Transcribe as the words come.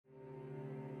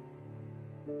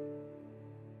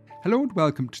Hello and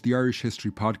welcome to the Irish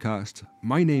History Podcast.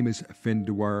 My name is Finn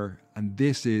Dwyer and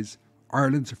this is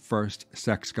Ireland's first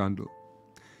sex scandal.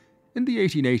 In the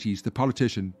 1880s, the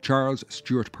politician Charles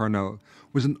Stewart Parnell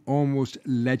was an almost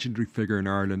legendary figure in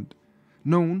Ireland.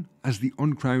 Known as the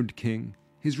uncrowned king,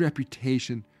 his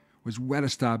reputation was well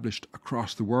established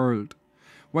across the world.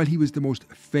 While he was the most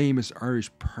famous Irish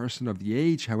person of the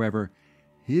age, however,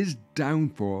 his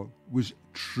downfall was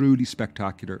truly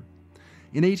spectacular.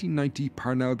 In 1890,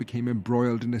 Parnell became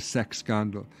embroiled in a sex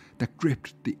scandal that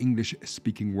gripped the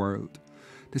English-speaking world.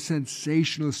 The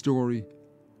sensational story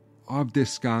of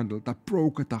this scandal that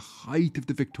broke at the height of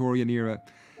the Victorian era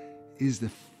is the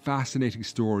fascinating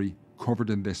story covered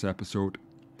in this episode.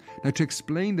 Now, to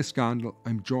explain the scandal,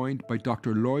 I'm joined by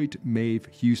Dr Lloyd Meadhbh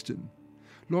Houston.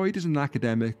 Lloyd is an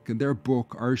academic, and their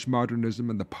book, Irish Modernism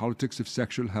and the Politics of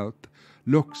Sexual Health,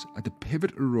 looks at the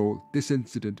pivotal role this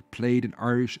incident played in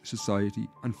Irish society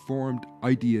and formed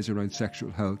ideas around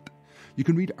sexual health. You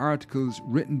can read articles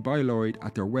written by Lloyd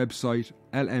at their website,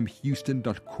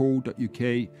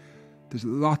 lmhouston.co.uk. There's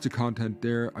lots of content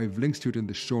there. I have links to it in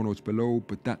the show notes below,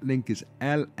 but that link is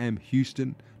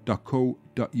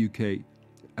lmhouston.co.uk.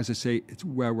 As I say, it's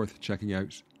well worth checking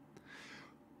out.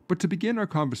 But to begin our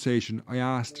conversation, I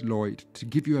asked Lloyd to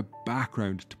give you a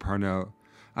background to Parnell.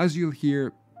 As you'll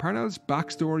hear, Parnell's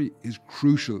backstory is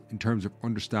crucial in terms of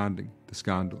understanding the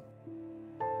scandal.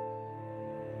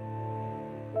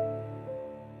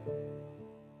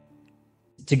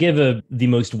 To give the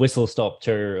most whistle-stop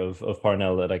tour of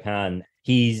Parnell that I can,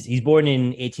 he's born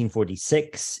in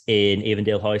 1846 in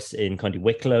Avondale House in County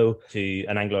Wicklow to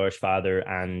an Anglo-Irish father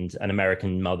and an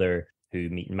American mother who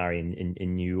meet and marry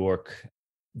in New York.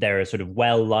 They're a sort of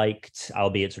well-liked,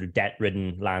 albeit sort of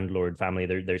debt-ridden landlord family.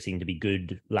 There seem to be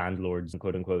good landlords,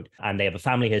 quote unquote. And they have a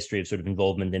family history of sort of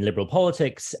involvement in liberal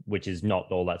politics, which is not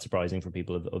all that surprising for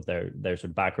people of their sort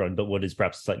of background. But what is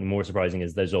perhaps slightly more surprising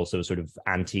is there's also sort of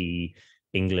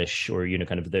anti-English or,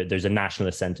 there's a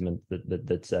nationalist sentiment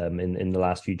that's in the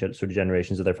last few sort of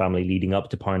generations of their family leading up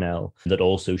to Parnell that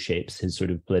also shapes his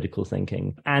sort of political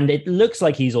thinking. And it looks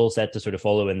like he's all set to sort of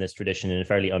follow in this tradition in a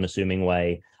fairly unassuming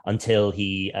way until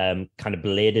he kind of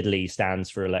belatedly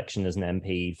stands for election as an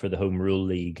MP for the Home Rule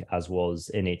League, as was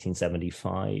in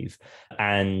 1875.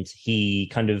 And he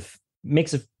kind of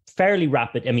makes a fairly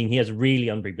rapid, he has a really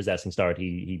unprepossessing start.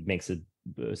 He makes a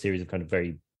series of kind of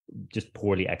very just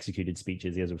poorly executed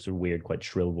speeches. He has a sort of weird, quite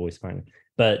shrill voice finally.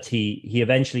 But he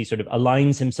eventually sort of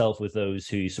aligns himself with those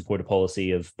who support a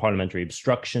policy of parliamentary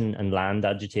obstruction and land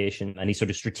agitation. And he sort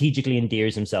of strategically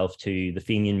endears himself to the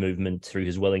Fenian movement through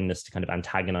his willingness to kind of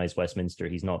antagonize Westminster.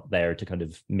 He's not there to kind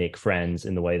of make friends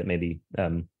in the way that maybe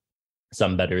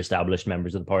some better established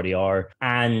members of the party are.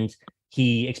 And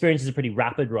he experiences a pretty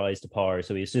rapid rise to power.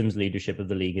 So he assumes leadership of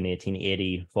the League in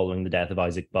 1880 following the death of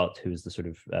Isaac Butt, who was the sort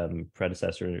of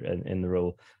predecessor in the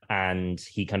role. And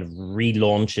he kind of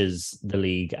relaunches the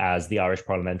League as the Irish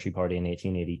Parliamentary Party in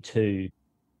 1882.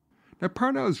 Now,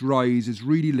 Parnell's rise is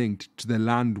really linked to the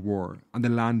Land War and the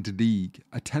Land League,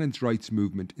 a tenants' rights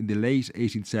movement in the late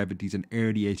 1870s and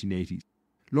early 1880s.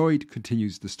 Lloyd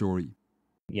continues the story.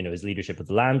 His leadership of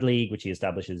the Land League, which he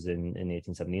establishes in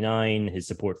 1879, his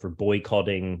support for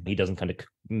boycotting. He doesn't kind of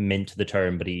mint the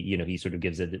term, but he sort of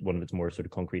gives it one of its more sort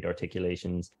of concrete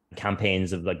articulations.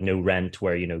 Campaigns of like no rent,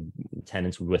 where,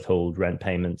 tenants would withhold rent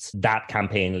payments. That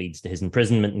campaign leads to his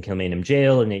imprisonment in Kilmainham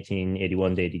Jail in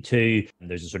 1881 to 82.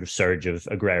 There's a sort of surge of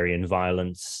agrarian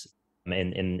violence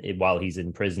while he's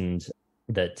imprisoned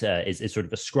that is sort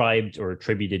of ascribed or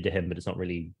attributed to him, but it's not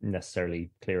really necessarily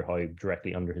clear how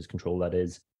directly under his control that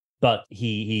is. But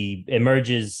he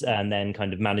emerges and then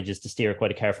kind of manages to steer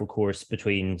quite a careful course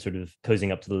between sort of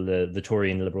cozying up to the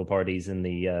Tory and Liberal parties in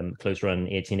the close-run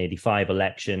 1885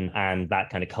 election, and that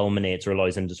kind of culminates or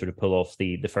allows him to sort of pull off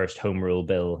the first Home Rule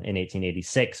Bill in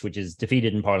 1886, which is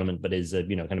defeated in Parliament, but is a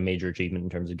kind of major achievement in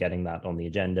terms of getting that on the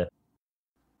agenda.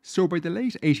 So by the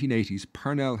late 1880s,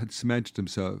 Parnell had cemented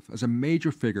himself as a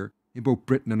major figure in both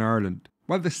Britain and Ireland.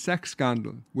 While the sex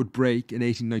scandal would break in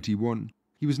 1891,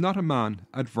 he was not a man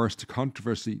adverse to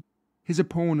controversy. His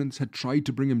opponents had tried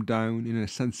to bring him down in a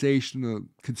sensational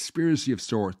conspiracy of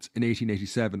sorts in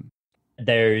 1887.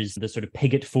 There's the sort of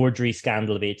Piggott forgery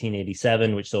scandal of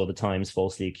 1887, which saw the Times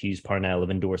falsely accuse Parnell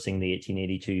of endorsing the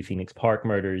 1882 Phoenix Park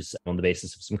murders on the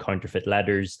basis of some counterfeit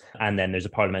letters. And then there's a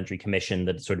parliamentary commission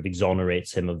that sort of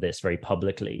exonerates him of this very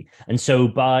publicly. And so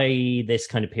by this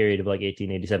kind of period of like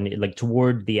 1887, like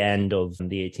toward the end of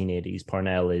the 1880s,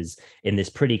 Parnell is in this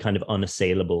pretty kind of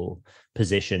unassailable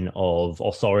position of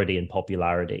authority and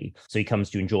popularity. So he comes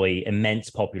to enjoy immense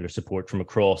popular support from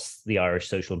across the Irish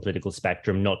social and political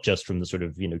spectrum, not just from the sort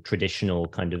of, traditional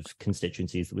kind of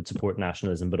constituencies that would support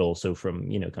nationalism, but also from,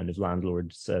 kind of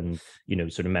landlords and,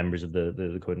 sort of members of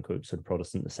the quote unquote sort of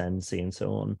Protestant ascendancy and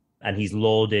so on. And he's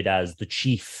lauded as the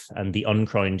chief and the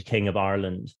uncrowned king of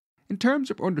Ireland. In terms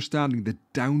of understanding the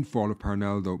downfall of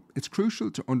Parnell, though, it's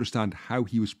crucial to understand how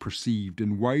he was perceived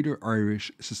in wider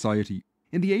Irish society.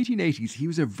 In the 1880s, he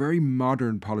was a very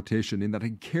modern politician in that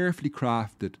he carefully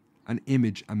crafted an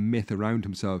image and myth around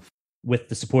himself. With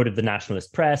the support of the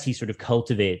nationalist press, he sort of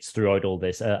cultivates throughout all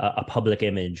this a public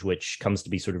image, which comes to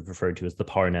be sort of referred to as the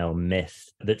Parnell myth,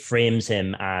 that frames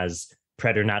him as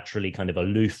preternaturally kind of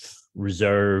aloof,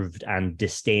 reserved and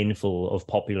disdainful of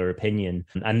popular opinion.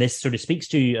 And this sort of speaks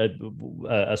to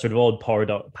a sort of odd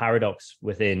paradox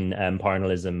within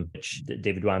Parnellism, which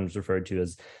David Wands referred to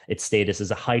as its status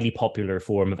as a highly popular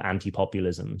form of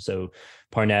anti-populism. So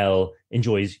Parnell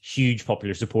enjoys huge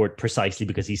popular support precisely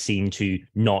because he's seen to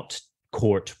not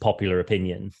court popular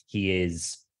opinion. He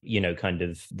is, kind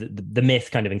of the myth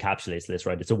kind of encapsulates this,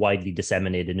 right? It's a widely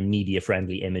disseminated and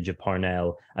media-friendly image of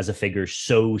Parnell as a figure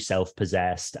so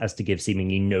self-possessed as to give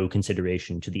seemingly no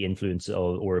consideration to the influence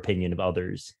or opinion of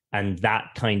others. And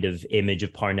that kind of image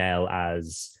of Parnell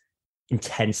as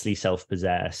intensely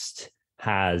self-possessed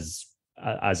has,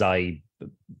 as I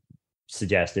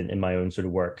suggest in my own sort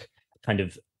of work, kind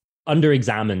of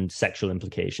under-examined sexual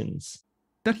implications.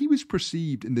 That he was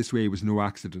perceived in this way was no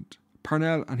accident.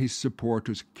 Parnell and his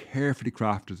supporters carefully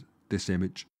crafted this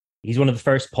image. He's one of the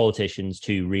first politicians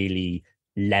to really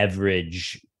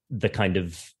leverage the kind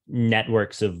of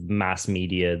networks of mass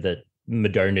media that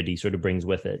modernity sort of brings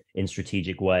with it in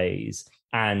strategic ways.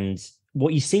 And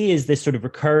what you see is this sort of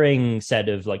recurring set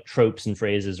of like tropes and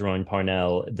phrases around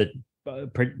Parnell that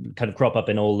kind of crop up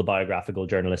in all the biographical,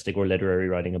 journalistic or literary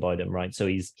writing about him, right? So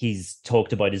he's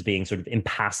talked about as being sort of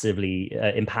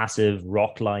impassive,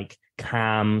 rock-like,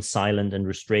 calm, silent and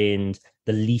restrained,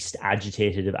 the least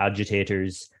agitated of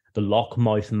agitators, the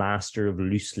lockmouth master of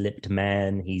loose-lipped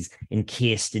men. He's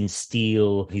encased in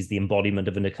steel. He's the embodiment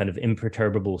of a kind of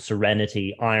imperturbable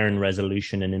serenity, iron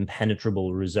resolution and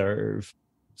impenetrable reserve.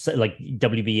 So, like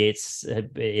W.B. Yeats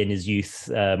in his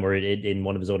youth, or in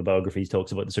one of his autobiographies,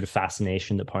 talks about the sort of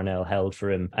fascination that Parnell held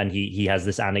for him. And he has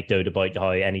this anecdote about how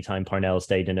anytime Parnell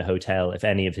stayed in a hotel, if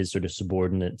any of his sort of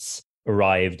subordinates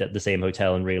arrived at the same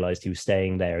hotel and realized he was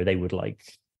staying there, they would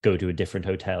like go to a different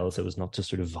hotel so as not to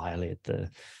sort of violate the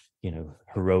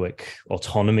heroic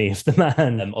autonomy of the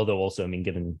man. Although also, I mean,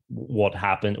 given what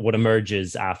happened, what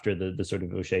emerges after the sort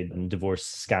of O'Shea and divorce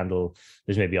scandal,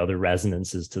 there's maybe other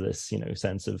resonances to this,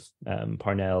 sense of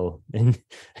Parnell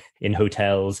in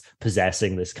hotels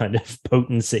possessing this kind of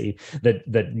potency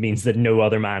that means that no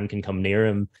other man can come near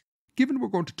him. Given we're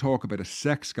going to talk about a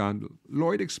sex scandal,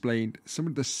 Lloyd explained some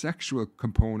of the sexual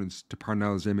components to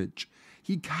Parnell's image.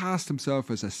 He cast himself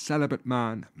as a celibate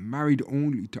man, married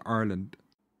only to Ireland.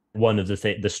 One of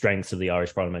the strengths of the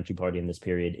Irish Parliamentary Party in this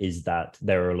period is that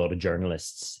there are a lot of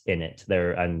journalists in it,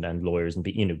 and lawyers and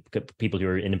people who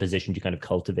are in a position to kind of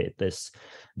cultivate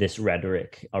this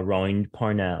rhetoric around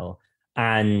Parnell.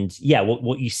 And yeah,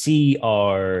 what you see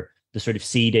are the sort of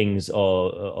seedings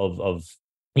of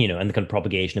and the kind of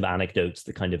propagation of anecdotes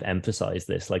that kind of emphasize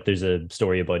this. Like there's a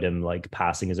story about him like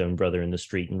passing his own brother in the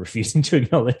street and refusing to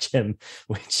acknowledge him,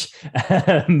 which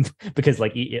because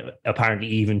like apparently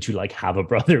even to like have a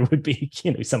brother would be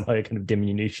somehow a kind of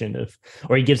diminution of,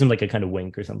 or he gives him like a kind of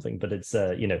wink or something, but it's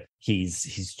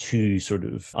he's too sort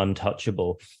of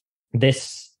untouchable.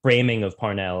 This framing of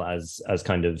Parnell as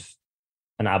kind of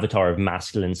an avatar of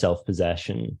masculine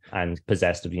self-possession and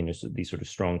possessed of these sort of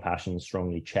strong passions,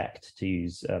 strongly checked, to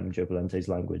use Joe Palente's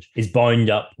language, is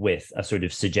bound up with a sort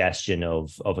of suggestion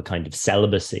of a kind of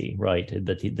celibacy, right?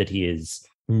 That he is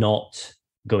not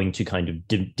going to kind of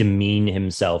demean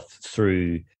himself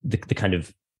through the kind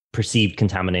of perceived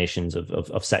contaminations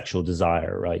of sexual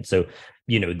desire, right? So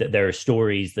there are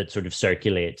stories that sort of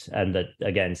circulate and that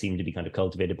again seem to be kind of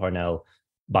cultivated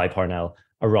by Parnell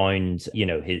around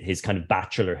his kind of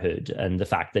bachelorhood and the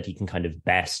fact that he can kind of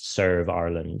best serve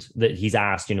Ireland. That he's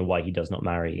asked why he does not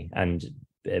marry, and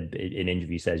in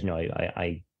interview says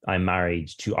I'm married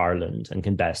to Ireland and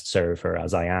can best serve her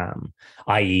as I am,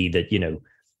 i.e. that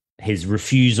his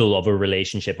refusal of a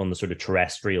relationship on the sort of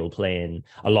terrestrial plane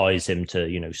allows him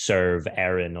to serve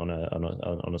Erin on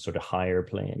a sort of higher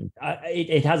plane.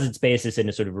 It has its basis in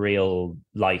a sort of real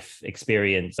life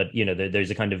experience, but there's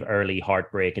a kind of early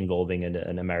heartbreak involving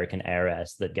an American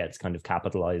heiress that gets kind of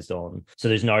capitalized on. So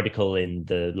there's an article in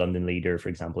the London Leader, for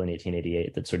example, in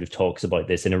 1888 that sort of talks about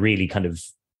this in a really kind of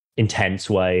intense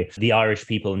way. The Irish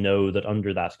people know that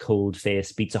under that cold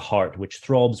face beats a heart which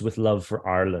throbs with love for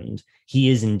Ireland. He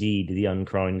is indeed the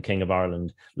uncrowned King of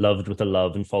Ireland, loved with a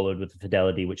love and followed with a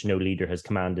fidelity which no leader has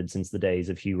commanded since the days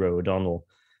of Hugh Roe O'Donnell.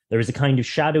 There is a kind of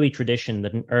shadowy tradition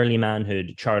that in early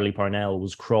manhood, Charlie Parnell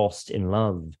was crossed in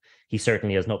love. He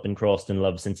certainly has not been crossed in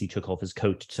love since he took off his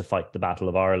coat to fight the Battle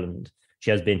of Ireland.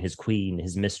 She has been his queen,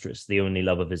 his mistress, the only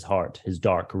love of his heart, his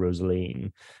dark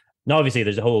Rosaline. Now, obviously,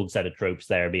 there's a whole set of tropes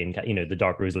there being, the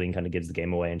Dark Rosaline kind of gives the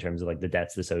game away in terms of like the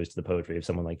debts this owes to the poetry of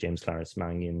someone like James Clarence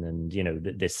Mannion. And,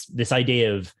 this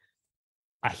idea of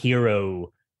a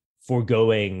hero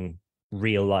foregoing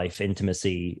real life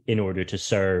intimacy in order to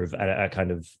serve a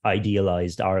kind of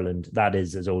idealized Ireland that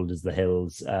is as old as the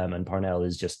hills. And Parnell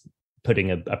is just putting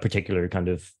a particular kind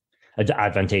of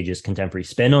advantageous contemporary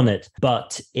spin on it.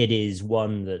 But it is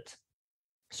one that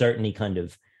certainly kind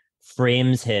of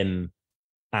frames him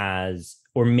as,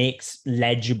 or makes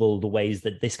legible the ways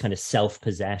that this kind of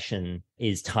self-possession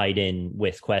is tied in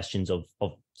with questions of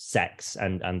sex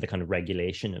and the kind of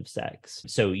regulation of sex.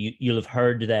 So you'll have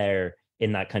heard there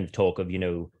in that kind of talk of,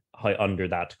 how under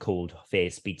that cold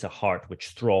face beats a heart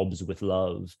which throbs with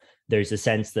love. There's a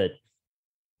sense that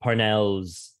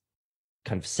Parnell's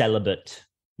kind of celibate,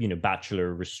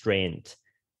 bachelor restraint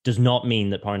does not mean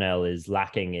that Parnell is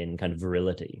lacking in kind of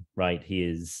virility, right? He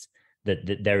is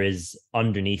that there is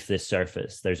underneath this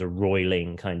surface, there's a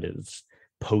roiling kind of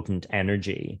potent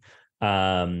energy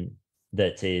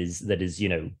that is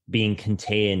being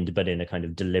contained, but in a kind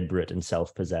of deliberate and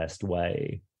self-possessed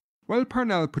way. While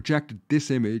Parnell projected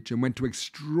this image and went to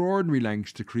extraordinary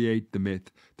lengths to create the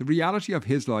myth, the reality of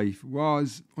his life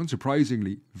was,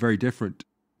 unsurprisingly, very different.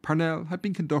 Parnell had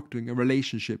been conducting a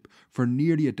relationship for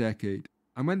nearly a decade,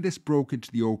 and when this broke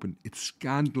into the open, it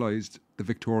scandalised the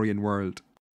Victorian world.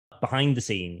 Behind the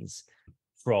scenes,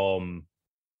 from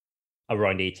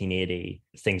around 1880,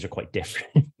 things are quite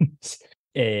different.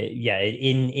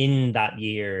 In that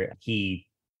year, he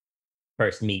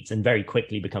first meets and very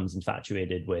quickly becomes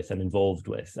infatuated with and involved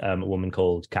with a woman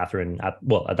called Catherine. At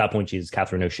that point, she's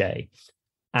Catherine O'Shea,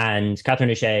 and Catherine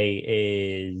O'Shea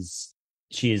is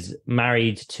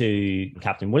married to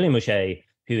Captain William O'Shea,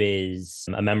 who is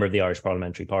a member of the Irish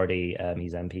Parliamentary Party.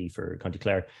 He's MP for County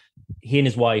Clare. He and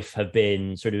his wife have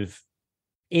been sort of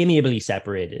amiably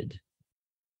separated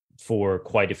for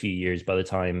quite a few years by the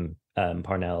time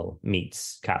Parnell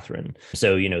meets Catherine.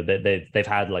 So, they've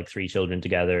had like 3 children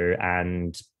together,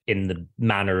 and in the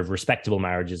manner of respectable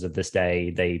marriages of this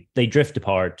day, they drift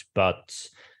apart, but,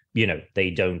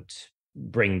 they don't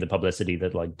bring the publicity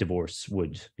that like divorce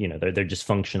would. They're just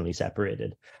functionally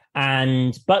separated.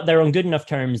 But they're on good enough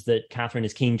terms that Catherine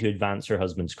is keen to advance her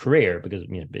husband's career because,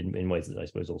 in ways that I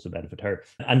suppose also benefit her.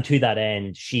 And to that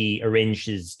end, she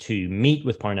arranges to meet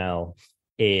with Parnell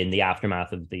in the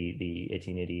aftermath of the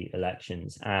 1880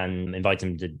 elections and invites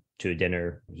him to a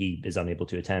dinner. He is unable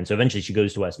to attend. So eventually she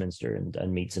goes to Westminster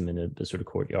and meets him in a sort of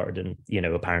courtyard. And,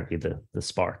 apparently the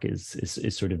spark is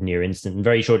sort of near instant. And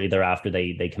very shortly thereafter,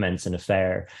 they commence an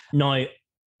affair. Now,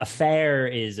 affair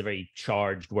is a very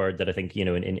charged word that I think,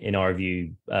 in our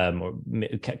view,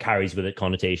 carries with it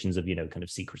connotations of, kind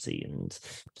of secrecy and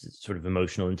sort of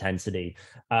emotional intensity.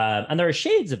 And there are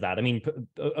shades of that. I mean,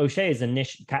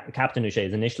 Captain O'Shea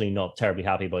is initially not terribly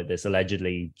happy about this,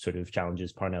 allegedly sort of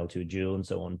challenges Parnell to a duel and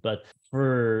so on. But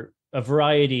for a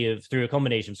variety through a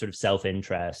combination of sort of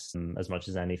self-interest, as much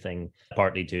as anything,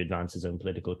 partly to advance his own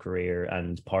political career,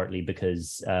 and partly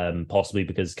because, possibly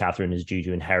because Catherine is due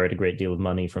to inherit a great deal of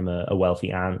money from a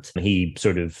wealthy aunt. He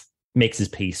sort of makes his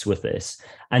peace with this.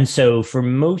 And so for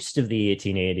most of the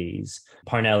 1880s,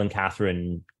 Parnell and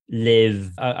Catherine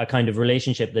live a kind of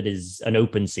relationship that is an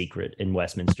open secret in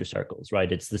Westminster circles, right?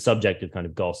 It's the subject of kind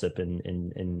of gossip in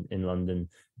London.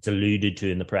 It's alluded to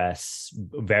in the press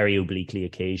very obliquely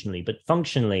occasionally, but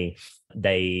functionally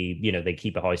they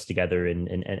keep a house together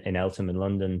in Eltham in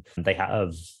London. They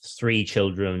have 3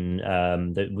 children.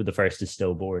 The first is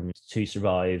stillborn, 2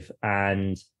 survive,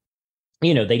 and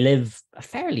they live a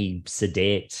fairly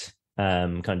sedate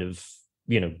kind of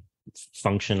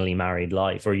functionally married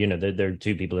life, or they're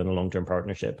 2 people in a long-term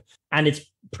partnership. And it's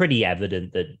pretty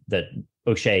evident that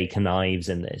O'Shea connives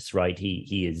in this, right?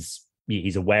 He's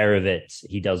aware of it.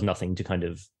 He does nothing to kind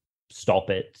of stop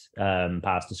it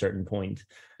past a certain point.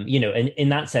 And in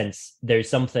that sense, there's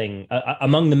something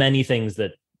among the many things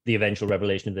that the eventual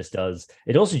revelation of this does.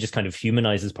 It also just kind of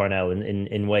humanizes Parnell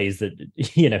in ways that,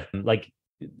 like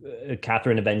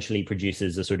Catherine eventually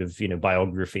produces a sort of,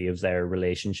 biography of their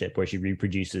relationship where she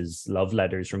reproduces love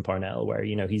letters from Parnell, where,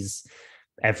 he's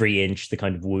every inch the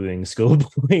kind of wooing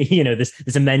schoolboy,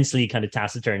 this immensely kind of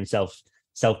taciturn,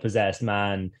 self-possessed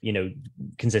man,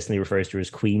 consistently refers to her as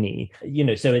Queenie.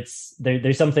 So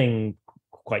there's something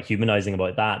quite humanizing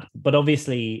about that. But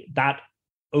obviously that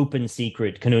open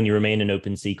secret can only remain an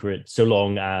open secret so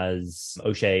long as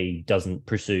O'Shea doesn't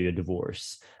pursue a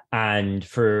divorce. And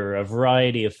for a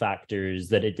variety of factors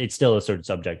that it's still a sort of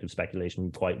subject of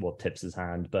speculation, quite what tips his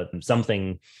hand, but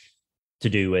something to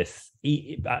do with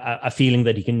a feeling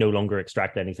that he can no longer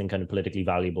extract anything kind of politically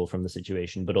valuable from the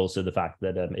situation, but also the fact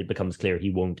that it becomes clear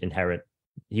he won't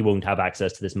have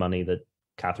access to this money that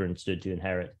Catherine stood to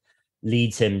inherit,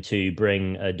 leads him to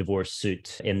bring a divorce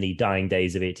suit in the dying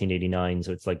days of 1889.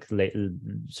 So it's like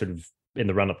sort of in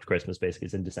the run-up to Christmas, basically.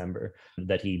 It's in December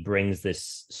that he brings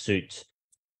this suit.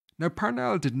 Now,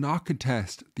 Parnell did not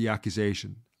contest the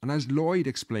accusation, and as Lloyd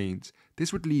explains,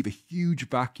 this would leave a huge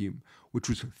vacuum, which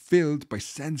was filled by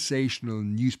sensational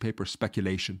newspaper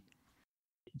speculation.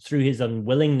 Through his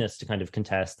unwillingness to kind of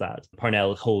contest that,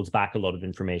 Parnell holds back a lot of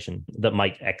information that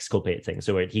might exculpate things.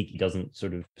 So he doesn't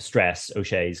sort of stress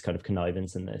O'Shea's kind of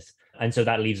connivance in this. And so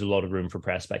that leaves a lot of room for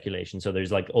press speculation. So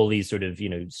there's like all these sort of,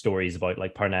 stories about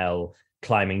like Parnell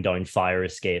climbing down fire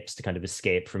escapes to kind of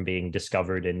escape from being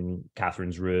discovered in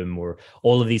Catherine's room, or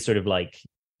all of these sort of like,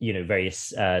 various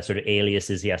sort of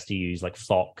aliases he has to use, like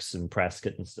Fox and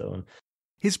Prescott and so on.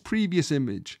 His previous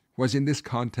image was in this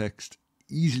context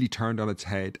easily turned on its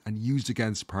head and used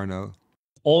against Parnell.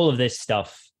 All of this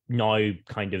stuff now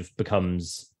kind of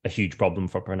becomes a huge problem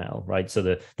for Parnell, right? So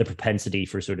the propensity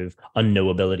for sort of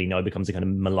unknowability now becomes a kind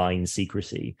of malign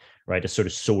secrecy, right? A sort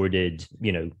of sordid,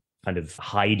 kind of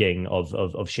hiding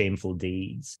of shameful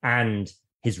deeds. And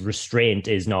his restraint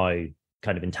is now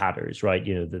kind of in tatters, right?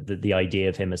 The idea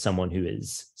of him as someone who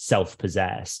is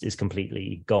self-possessed is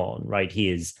completely gone, right? He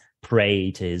is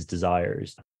prey to his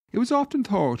desires. It was often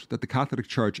thought that the Catholic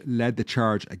Church led the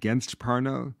charge against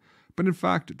Parnell, but in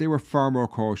fact they were far more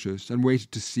cautious and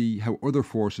waited to see how other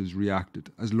forces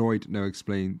reacted, as Lloyd now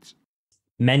explains.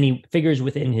 Many figures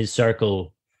within his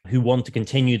circle who want to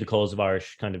continue the cause of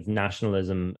Irish kind of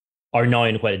nationalism are now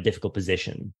in quite a difficult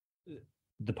position.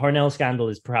 The Parnell scandal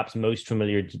is perhaps most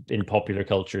familiar in popular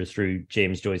culture through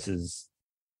James Joyce's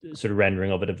sort of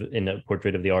rendering of it in A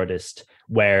Portrait of the Artist,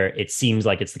 where it seems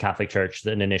like it's the Catholic Church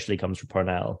that initially comes from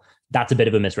Parnell. That's a bit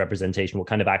of a misrepresentation. What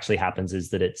kind of actually happens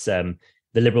is that it's the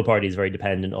Liberal Party is very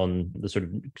dependent on the sort of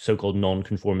so-called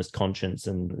non-conformist conscience,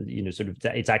 and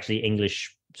it's actually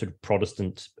English sort of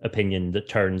Protestant opinion that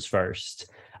turns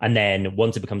first. And then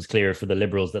once it becomes clear for the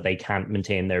Liberals that they can't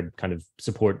maintain their kind of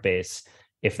support base,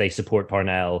 if they support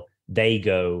Parnell, they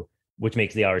go, which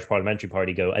makes the Irish Parliamentary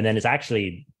Party go. And then it's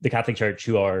actually the Catholic Church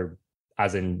who are,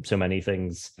 as in so many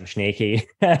things, snaky.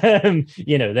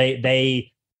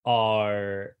 They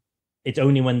are, it's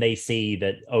only when they see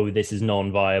that, this is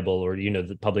non-viable, or,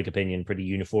 the public opinion pretty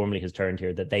uniformly has turned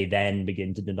here, that they then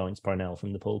begin to denounce Parnell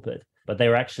from the pulpit. But they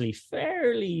were actually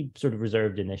fairly sort of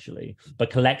reserved initially. But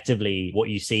collectively, what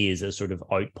you see is a sort of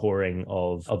outpouring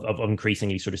of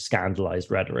increasingly sort of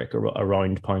scandalized rhetoric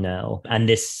around Parnell. And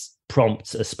this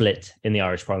prompts a split in the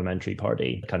Irish Parliamentary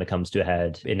Party. It kind of comes to a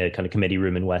head in a kind of committee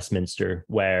room in Westminster,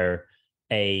 where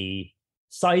a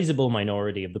sizable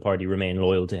minority of the party remain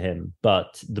loyal to him,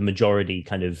 but the majority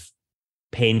kind of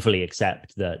painfully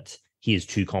accept that he is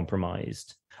too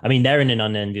compromised. I mean, they're in an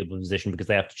unenviable position because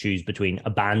they have to choose between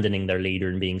abandoning their leader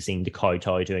and being seen to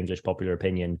kowtow to English popular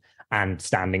opinion, and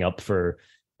standing up for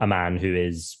a man who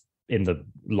is, in the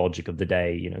logic of the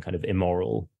day, kind of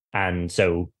immoral. And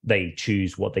so they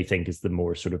choose what they think is the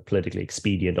more sort of politically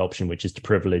expedient option, which is to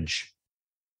privilege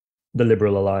the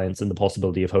Liberal alliance and the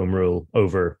possibility of home rule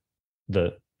over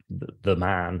the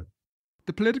man.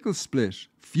 The political split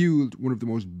fueled one of the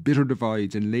most bitter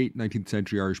divides in late 19th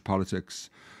century Irish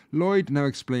politics. Lloyd now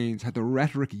explains how the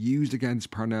rhetoric used against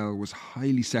Parnell was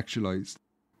highly sexualised.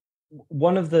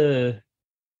 One of the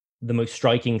most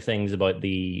striking things about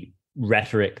the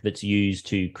rhetoric that's used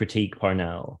to critique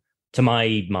Parnell, to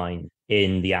my mind,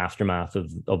 in the aftermath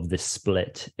of this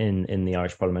split in the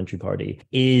Irish Parliamentary Party,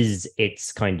 is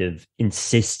its kind of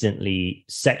insistently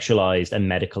sexualized and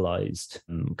medicalized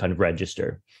kind of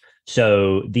register.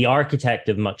 So the architect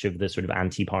of much of the sort of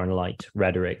anti-Parnellite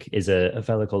rhetoric is a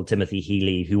fellow called Timothy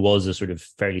Healy, who was a sort of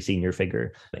fairly senior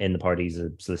figure in the party, a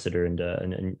solicitor and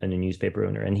a newspaper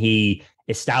owner. And he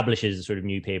establishes a sort of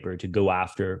new paper to go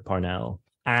after Parnell.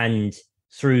 And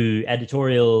through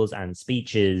editorials and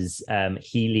speeches,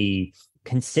 Healy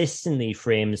consistently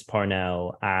frames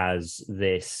Parnell as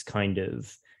this kind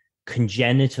of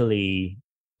congenitally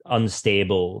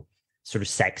unstable sort of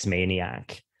sex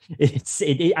maniac.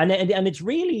 And it's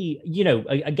really,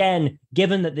 again,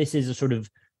 given that this is a sort of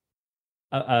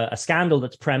a scandal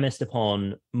that's premised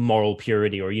upon moral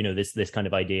purity, or this kind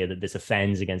of idea that this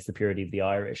offends against the purity of the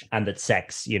Irish, and that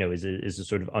sex is a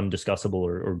sort of undiscussable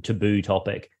or taboo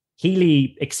topic.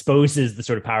 Healy exposes the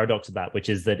sort of paradox of that, which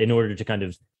is that in order to kind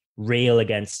of rail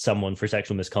against someone for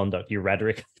sexual misconduct, your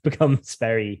rhetoric becomes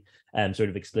very sort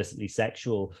of explicitly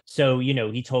sexual. So,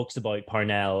 he talks about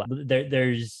Parnell.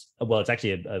 It's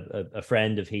actually a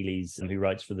friend of Healy's who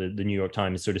writes for the New York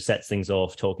Times, sort of sets things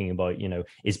off talking about,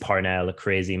 is Parnell a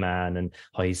crazy man, and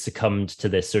how he's succumbed to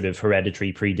this sort of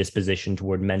hereditary predisposition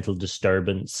toward mental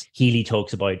disturbance. Healy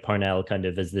talks about Parnell kind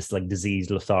of as this like diseased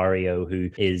Lothario who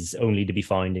is only to be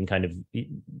found in kind of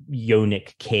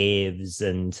yonic caves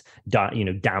and,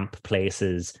 damp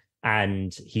places.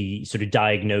 And he sort of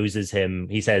diagnoses him.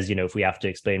 He says, if we have to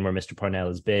explain where Mr. Parnell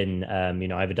has been,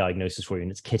 I have a diagnosis for you, and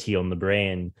it's Kitty on the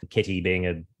brain. Kitty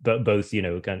being both,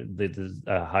 kind of the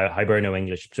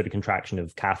Hiberno-English sort of contraction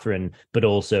of Catherine, but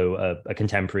also a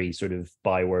contemporary sort of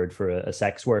byword for a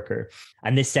sex worker.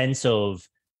 And this sense of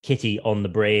Kitty on the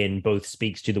brain both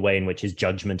speaks to the way in which his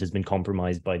judgment has been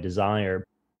compromised by desire.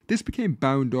 This became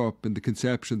bound up in the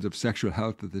conceptions of sexual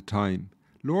health at the time.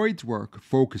 Lloyd's work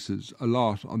focuses a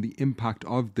lot on the impact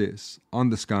of this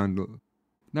on the scandal.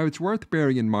 Now, it's worth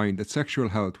bearing in mind that sexual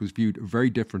health was viewed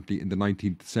very differently in the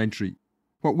 19th century.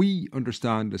 What we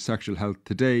understand as sexual health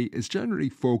today is generally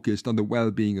focused on the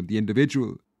well-being of the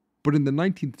individual, but in the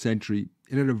 19th century,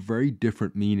 it had a very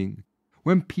different meaning.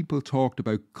 When people talked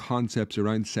about concepts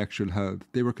around sexual health,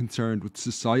 they were concerned with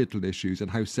societal issues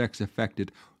and how sex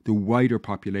affected the wider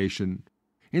population.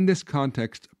 In this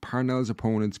context, Parnell's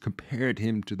opponents compared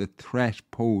him to the threat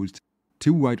posed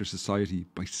to wider society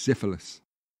by syphilis.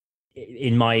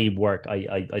 In my work,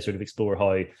 I sort of explore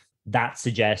how that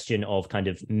suggestion of kind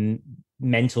of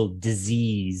mental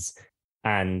disease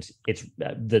and it's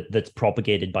that's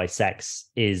propagated by sex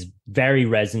is very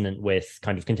resonant with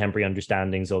kind of contemporary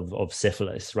understandings of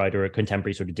syphilis, right? Or a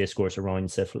contemporary sort of discourse around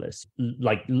syphilis.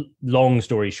 Like, long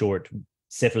story short,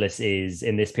 syphilis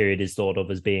in this period is thought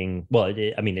of as being,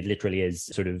 it literally is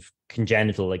sort of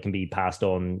congenital. It can be passed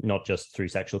on not just through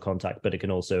sexual contact, but it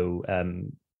can also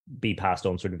be passed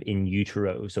on sort of in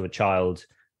utero. So a child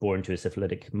born to a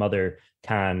syphilitic mother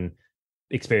can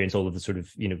experience all of the sort of,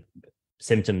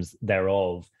 symptoms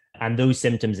thereof. And those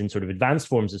symptoms in sort of advanced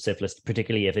forms of syphilis,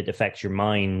 particularly if it affects your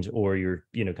mind or your,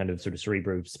 kind of sort of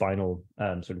cerebrospinal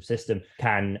sort of system,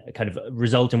 can kind of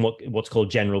result in what's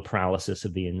called general paralysis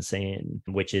of the insane,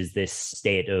 which is this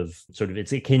state of sort of,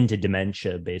 it's akin to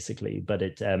dementia, basically. But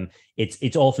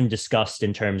it's often discussed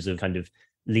in terms of kind of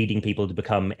leading people to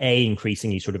become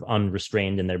increasingly sort of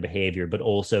unrestrained in their behavior, but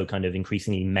also kind of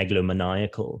increasingly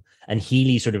megalomaniacal. And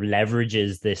Healy sort of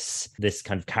leverages this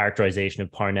kind of characterization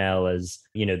of Parnell as,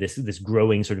 this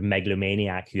growing sort of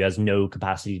megalomaniac who has no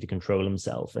capacity to control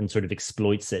himself, and sort of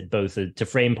exploits it both to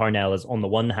frame Parnell as, on the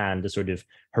one hand, a sort of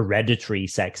hereditary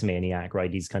sex maniac,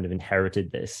 right? He's kind of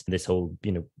inherited this whole,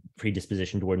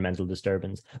 predisposition toward mental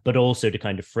disturbance, but also to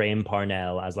kind of frame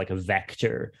Parnell as like a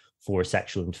vector for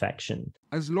sexual infection.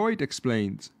 As Lloyd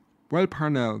explains, while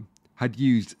Parnell had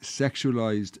used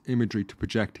sexualized imagery to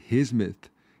project his myth,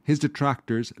 his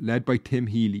detractors, led by Tim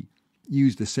Healy,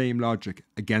 used the same logic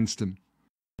against him.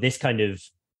 This kind of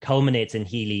culminates in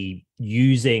Healy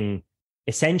using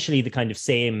essentially the kind of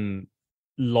same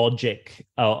logic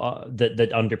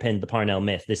that underpinned the Parnell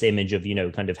myth, this image of,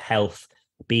 kind of health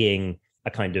being a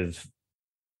kind of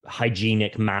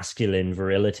hygienic masculine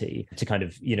virility, to kind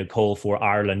of call for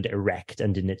Ireland erect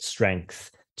and in its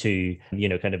strength, to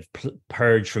kind of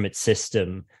purge from its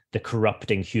system the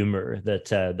corrupting humor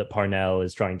that Parnell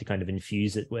is trying to kind of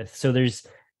infuse it with. So there's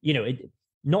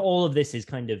not all of this is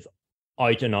kind of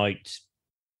out and out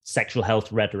sexual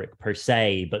health rhetoric per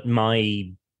se, but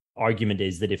my argument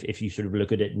is that if you sort of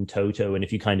look at it in toto, and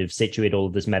if you kind of situate all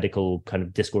of this medical kind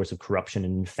of discourse of corruption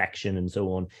and infection and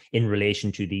so on in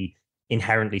relation to the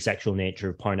inherently sexual nature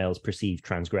of Parnell's perceived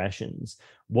transgressions,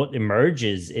 what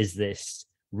emerges is this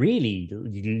really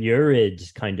lurid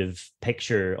kind of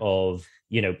picture of,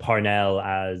 Parnell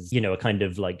as, a kind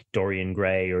of like Dorian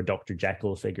Gray or Dr.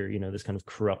 Jekyll figure, this kind of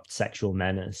corrupt sexual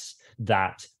menace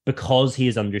that, because he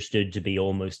is understood to be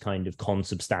almost kind of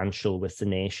consubstantial with the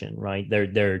nation, right?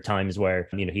 There are times where,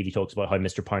 Healy talks about how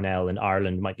Mr. Parnell and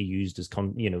Ireland might be used as,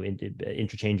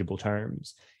 interchangeable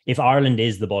terms. If Ireland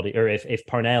is the body, or if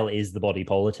Parnell is the body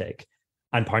politic,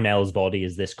 and Parnell's body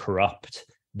is this corrupt,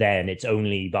 then it's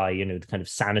only by, the kind of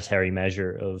sanitary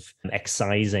measure of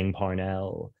excising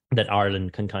Parnell that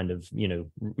Ireland can kind of,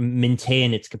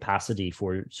 maintain its capacity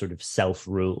for sort of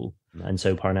self-rule. And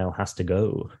so Parnell has to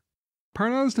go.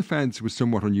 Parnell's defence was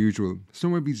somewhat unusual.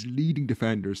 Some of his leading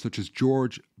defenders, such as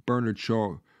George Bernard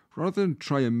Shaw, rather than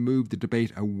try and move the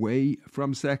debate away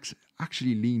from sex,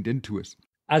 actually leaned into it.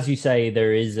 As you say,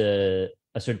 there is a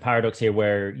sort of paradox here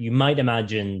where you might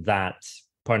imagine that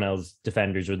Parnell's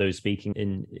defenders, or those speaking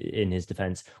in his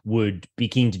defense, would be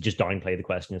keen to just downplay the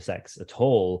question of sex at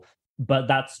all. But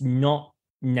that's not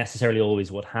necessarily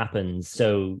always what happens.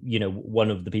 So, one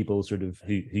of the people sort of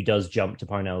who does jump to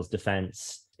Parnell's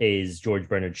defense is George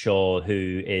Bernard Shaw,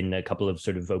 who in a couple of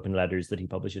sort of open letters that he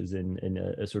publishes in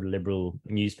a sort of liberal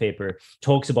newspaper,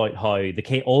 talks about how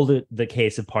the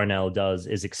case of Parnell does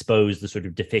is expose the sort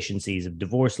of deficiencies of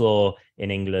divorce law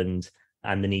in England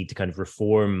and the need to kind of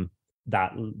reform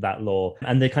that law.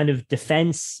 And the kind of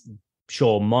defense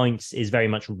Shaw mounts is very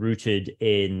much rooted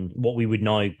in what we would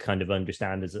now kind of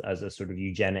understand as a sort of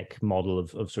eugenic model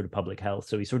of sort of public health.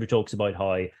 So he sort of talks about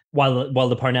how while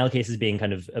the Parnell case is being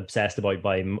kind of obsessed about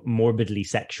by morbidly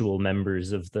sexual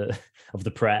members of the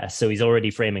press, so he's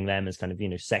already framing them as kind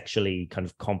of sexually kind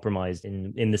of compromised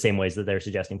in the same ways that they're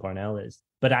suggesting Parnell is.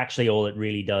 But actually all it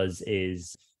really does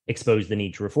is expose the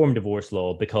need to reform divorce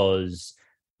law, because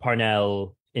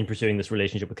Parnell, in pursuing this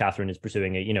relationship with Catherine, is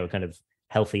pursuing a kind of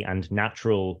healthy and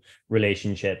natural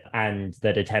relationship, and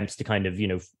that attempts to kind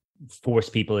of force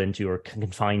people into or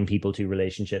confine people to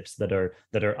relationships that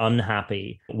are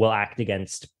unhappy will act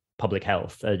against public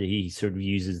health. He sort of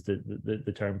uses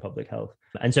the term public health,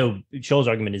 and so Shaw's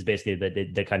argument is basically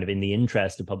that kind of in the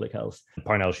interest of public health,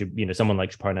 Parnell should someone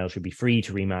like Parnell should be free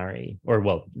to remarry,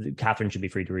 Catherine should be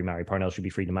free to remarry, Parnell should be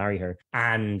free to marry her,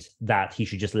 and that he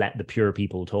should just let the pure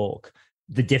people talk.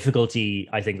 The difficulty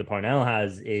I think that Parnell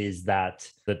has is that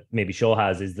maybe Shaw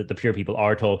has, is that the pure people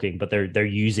are talking, but they're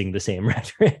using the same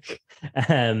rhetoric.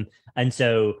 And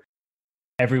so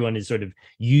everyone is sort of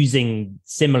using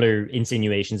similar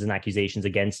insinuations and accusations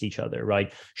against each other,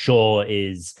 right? Shaw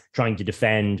is trying to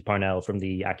defend Parnell from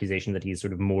the accusation that he is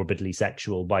sort of morbidly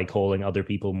sexual by calling other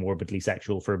people morbidly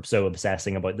sexual for so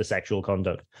obsessing about the sexual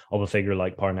conduct of a figure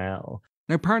like Parnell.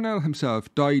 Now, Parnell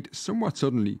himself died somewhat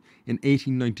suddenly in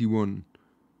 1891.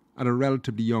 At a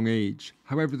relatively young age.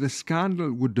 However, the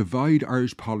scandal would divide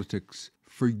Irish politics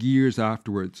for years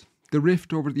afterwards. The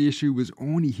rift over the issue was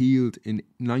only healed in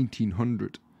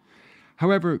 1900.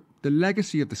 However, the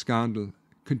legacy of the scandal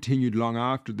continued long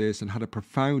after this and had a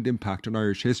profound impact on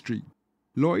Irish history.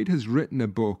 Lloyd has written a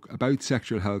book about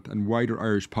sexual health and wider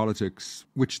Irish politics,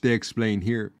 which they explain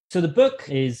here. So the book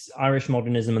is Irish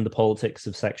Modernism and the Politics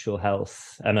of Sexual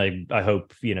Health. And I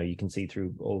hope, you can see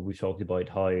through all we've talked about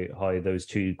how those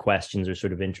two questions are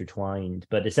sort of intertwined.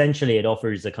 But essentially it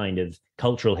offers a kind of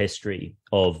cultural history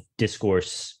of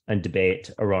discourse and debate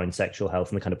around sexual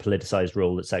health and the kind of politicized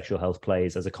role that sexual health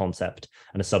plays as a concept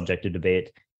and a subject of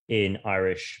debate in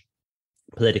Irish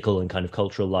political and kind of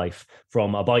cultural life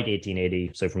from about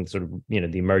 1880, so from sort of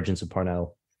the emergence of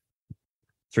Parnell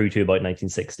through to about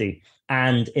 1960.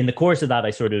 And in the course of that,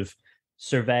 I sort of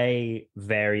survey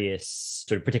various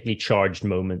sort of particularly charged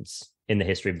moments in the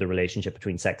history of the relationship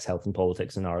between sex, health and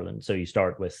politics in Ireland. So you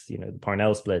start with the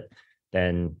Parnell split,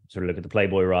 then sort of look at the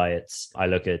Playboy riots. I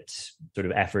look at sort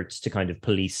of efforts to kind of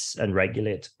police and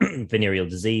regulate venereal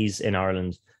disease in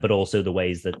Ireland, but also the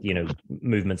ways that,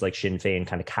 movements like Sinn Féin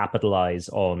kind of capitalize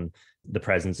on the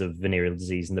presence of venereal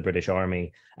disease in the British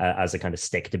Army as a kind of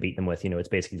stick to beat them with. It's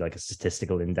basically like a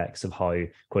statistical index of how,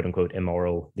 quote unquote,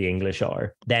 immoral the English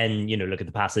are. Then, look at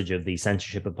the passage of the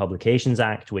Censorship of Publications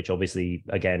Act, which obviously,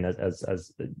 again,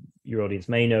 as your audience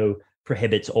may know,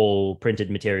 prohibits all printed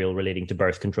material relating to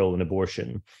birth control and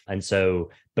abortion, and so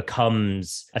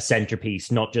becomes a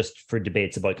centerpiece not just for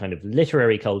debates about kind of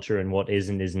literary culture and what is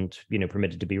and isn't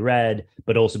permitted to be read,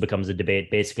 but also becomes a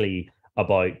debate basically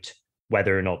about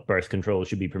whether or not birth control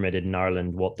should be permitted in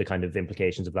Ireland, what the kind of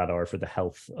implications of that are for the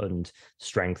health and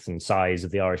strength and size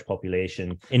of the Irish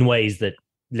population, in ways that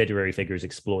literary figures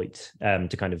exploit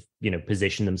to kind of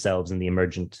position themselves in the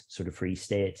emergent sort of free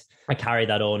state. I carry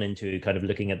that on into kind of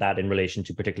looking at that in relation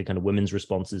to particularly kind of women's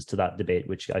responses to that debate,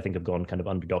 which I think have gone kind of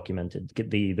underdocumented.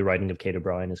 The writing of Kate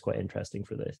O'Brien is quite interesting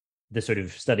for this. The sort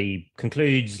of study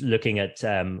concludes looking at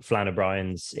Flann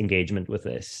O'Brien's engagement with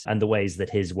this and the ways that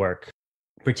his work,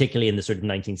 particularly in the sort of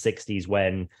 1960s,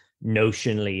 when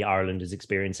notionally Ireland is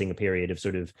experiencing a period of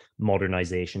sort of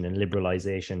modernization and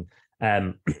liberalization,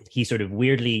 he sort of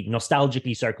weirdly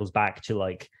nostalgically circles back to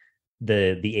like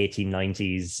the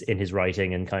 1890s in his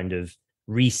writing and kind of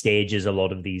restages a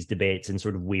lot of these debates in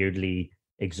sort of weirdly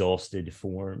exhausted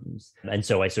forms. And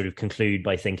so I sort of conclude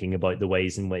by thinking about the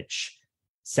ways in which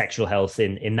sexual health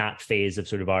in that phase of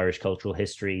sort of Irish cultural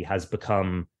history has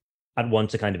become at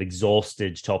once a kind of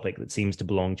exhausted topic that seems to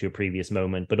belong to a previous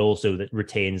moment, but also that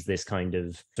retains this kind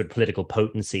of sort of political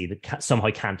potency that somehow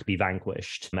can't be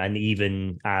vanquished. And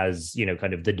even as,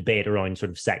 kind of the debate around sort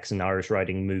of sex in Irish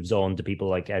writing moves on to people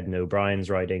like Edna O'Brien's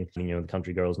writing, the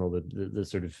Country Girls and all the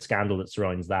sort of scandal that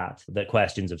surrounds that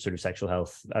questions of sort of sexual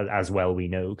health, as well we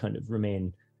know, kind of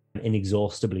remain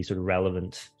inexhaustibly sort of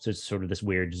relevant. So it's sort of this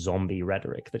weird zombie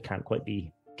rhetoric that can't quite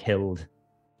be killed.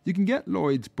 You can get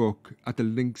Lloyd's book at the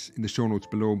links in the show notes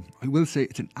below. I will say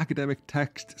it's an academic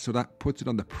text, so that puts it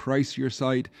on the pricier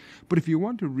side. But if you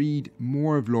want to read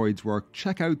more of Lloyd's work,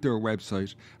 check out their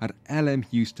website at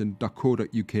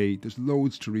lmhouston.co.uk. There's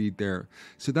loads to read there.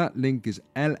 So that link is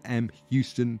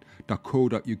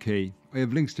lmhouston.co.uk. I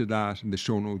have links to that in the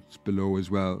show notes below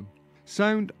as well.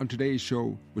 Sound on today's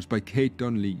show was by Kate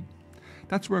Dunley.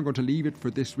 That's where I'm going to leave it for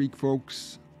this week,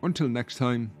 folks. Until next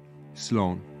time,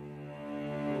 Slán.